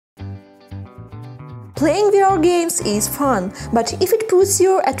Playing VR games is fun, but if it puts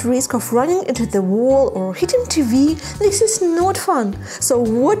you at risk of running into the wall or hitting TV, this is not fun. So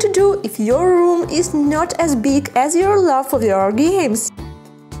what to do if your room is not as big as your love for VR games?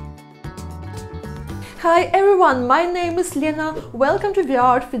 Hi everyone, my name is Lena. Welcome to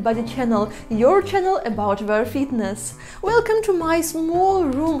VR Fit Body channel, your channel about VR fitness. Welcome to my small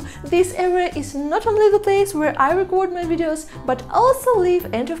room. This area is not only the place where I record my videos, but also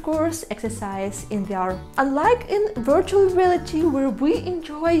live and of course exercise in VR. Unlike in virtual reality where we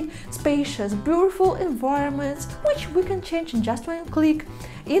enjoy spacious, beautiful environments which we can change in just one click,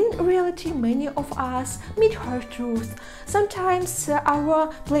 in reality many of us meet hard truth. Sometimes our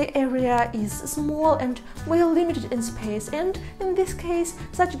play area is small and well limited in space, and in this case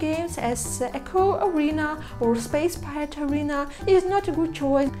such games as Echo Arena or Space Pirate Arena is not a good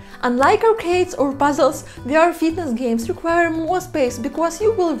choice. Unlike arcades or puzzles, VR fitness games require more space because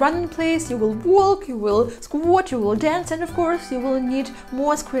you will run in place, you will walk, you will squat, you will dance, and of course you will need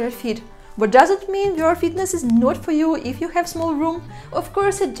more square feet. But does it mean VR fitness is not for you if you have small room? Of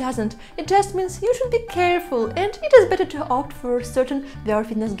course it doesn't. It just means you should be careful, and it is better to opt for certain VR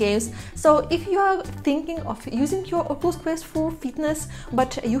fitness games. So if you are thinking of using your Oculus Quest for fitness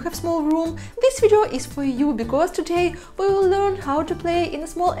but you have small room, this video is for you, because today we will learn how to play in a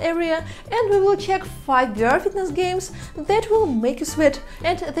small area and we will check 5 VR fitness games that will make you sweat,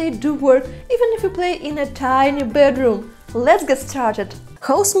 and they do work even if you play in a tiny bedroom. Let's get started.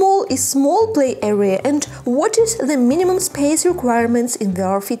 How small is small play area and what is the minimum space requirements in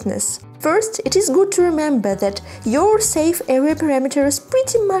VR fitness? First, it is good to remember that your safe area parameters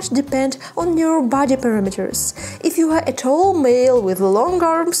pretty much depend on your body parameters. If you are a tall male with long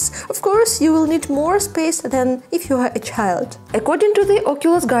arms, of course you will need more space than if you are a child. According to the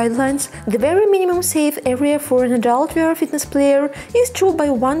Oculus guidelines, the very minimum safe area for an adult VR fitness player is 2 by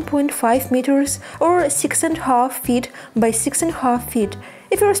 1.5 meters or 6.5 feet by 6.5 feet.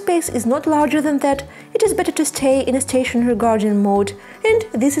 If your space is not larger than that, it is better to stay in a stationary guardian mode, and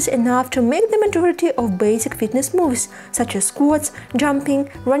this is enough to make the majority of basic fitness moves, such as squats, jumping,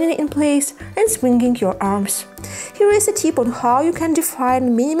 running in place, and swinging your arms. Here is a tip on how you can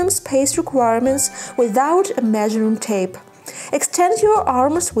define minimum space requirements without a measuring tape. Extend your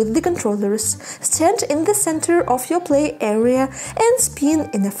arms with the controllers, stand in the center of your play area, and spin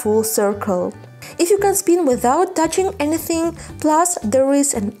in a full circle. If you can spin without touching anything, plus there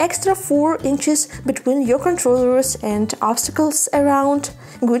is an extra 4 inches between your controllers and obstacles around,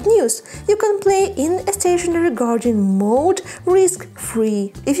 good news! You can play in a stationary guardian mode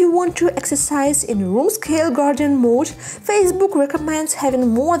risk-free. If you want to exercise in room-scale guardian mode, Facebook recommends having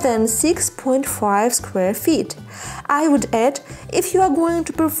more than 6.5 square feet. I would add, if you are going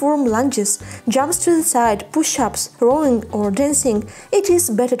to perform lunges, jumps to the side, push-ups, rowing or dancing, it is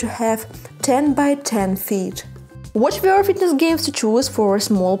better to have 10 by 10 feet. What VR fitness games to choose for a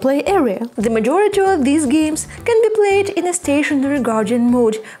small play area? The majority of these games can be played in a stationary guardian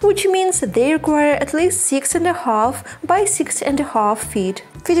mode, which means that they require at least 6.5 by 6.5 feet.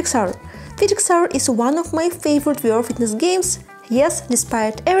 FitXR is one of my favorite VR fitness games. Yes,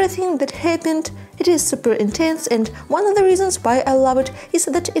 despite everything that happened, it is super intense, and one of the reasons why I love it is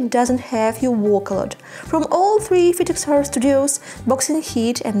that it doesn't have you walk a lot. From all 3 FitXR studios, Boxing,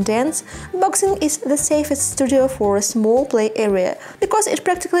 Heat and Dance, Boxing is the safest studio for a small play area, because it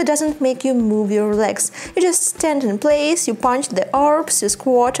practically doesn't make you move your legs. You just stand in place, you punch the arms, you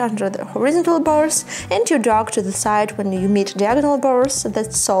squat under the horizontal bars, and you duck to the side when you meet diagonal bars,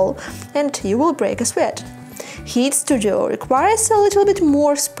 that's all, and you will break a sweat. Heat Studio requires a little bit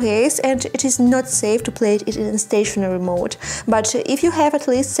more space and it is not safe to play it in stationary mode, but if you have at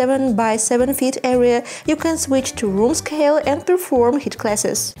least 7 by 7 feet area, you can switch to room scale and perform HIIT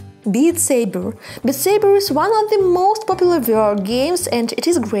classes. Beat Saber. Beat Saber is one of the most popular VR games and it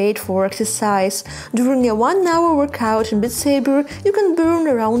is great for exercise. During a 1-hour workout in Beat Saber, you can burn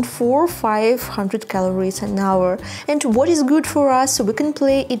around 400–500 calories an hour. And what is good for us, we can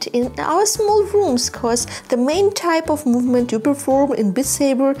play it in our small rooms, cause the main type of movement you perform in Beat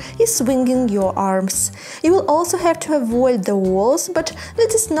Saber is swinging your arms. You will also have to avoid the walls, but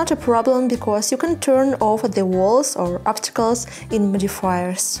that is not a problem because you can turn off the walls or obstacles in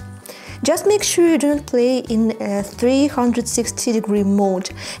modifiers. Just make sure you don't play in a 360-degree mode.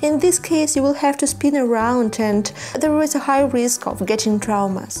 In this case, you will have to spin around and there is a high risk of getting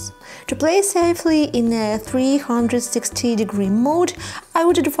traumas. To play safely in a 360-degree mode, I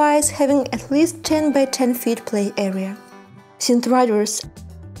would advise having at least 10 by 10 feet play area. Synth Riders.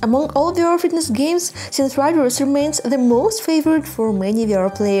 Among all VR fitness games, Synth Riders remains the most favored for many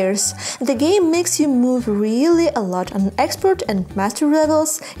VR players. The game makes you move really a lot on expert and master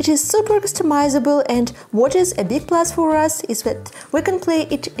levels, it is super customizable, and what is a big plus for us is that we can play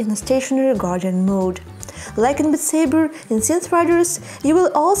it in a stationary Guardian mode. Like in Beat Saber, in Synth Riders, you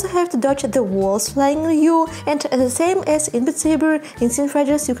will also have to dodge the walls flying at you, and the same as in Beat Saber, in Synth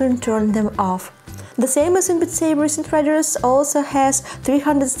Riders you can turn them off. The same as in Beat Saber, Synth Riders also has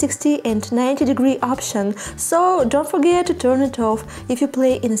 360 and 90-degree option, so don't forget to turn it off if you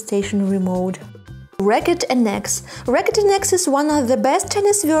play in a stationary mode. Racket NX. Racket NX is one of the best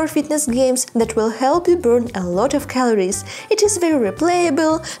tennis VR fitness games that will help you burn a lot of calories. It is very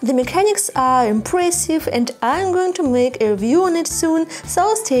replayable, the mechanics are impressive, and I'm going to make a review on it soon,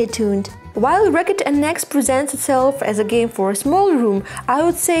 so stay tuned. While Racket NX presents itself as a game for a small room, I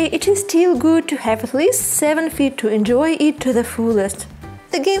would say it is still good to have at least 7 feet to enjoy it to the fullest.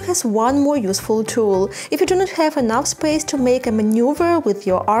 The game has one more useful tool. If you do not have enough space to make a maneuver with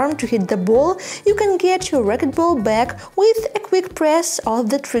your arm to hit the ball, you can get your racquetball back with a quick press of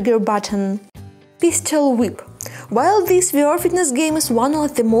the trigger button. Pistol Whip. While this VR fitness game is one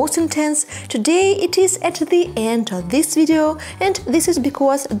of the most intense, today it is at the end of this video, and this is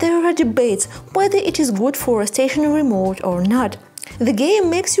because there are debates whether it is good for a stationary mode or not. The game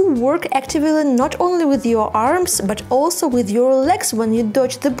makes you work actively not only with your arms, but also with your legs when you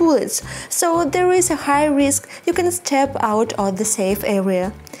dodge the bullets, so there is a high risk you can step out of the safe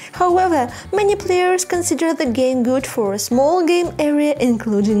area. However, many players consider the game good for a small game area,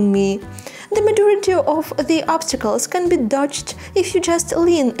 including me. The majority of the obstacles can be dodged if you just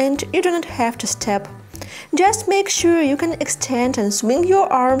lean and you do not have to step. Just make sure you can extend and swing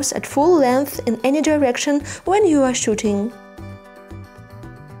your arms at full length in any direction when you are shooting.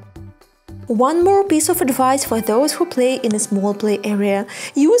 One more piece of advice for those who play in a small play area.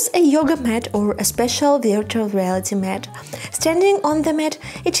 Use a yoga mat or a special virtual reality mat. Standing on the mat,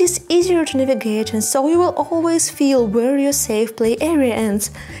 it is easier to navigate, and so you will always feel where your safe play area ends.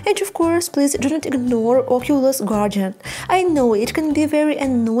 And of course, please do not ignore Oculus Guardian. I know it can be very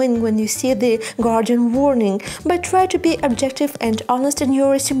annoying when you see the Guardian warning, but try to be objective and honest in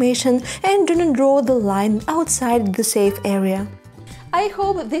your estimation and do not draw the line outside the safe area. I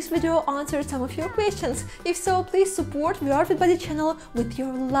hope this video answered some of your questions. If so, please support VR Fit Body channel with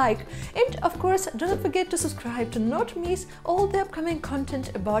your like. And of course, don't forget to subscribe to not miss all the upcoming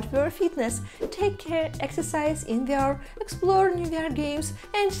content about VR fitness. Take care, exercise in VR, explore new VR games,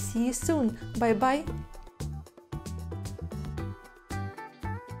 and see you soon. Bye bye!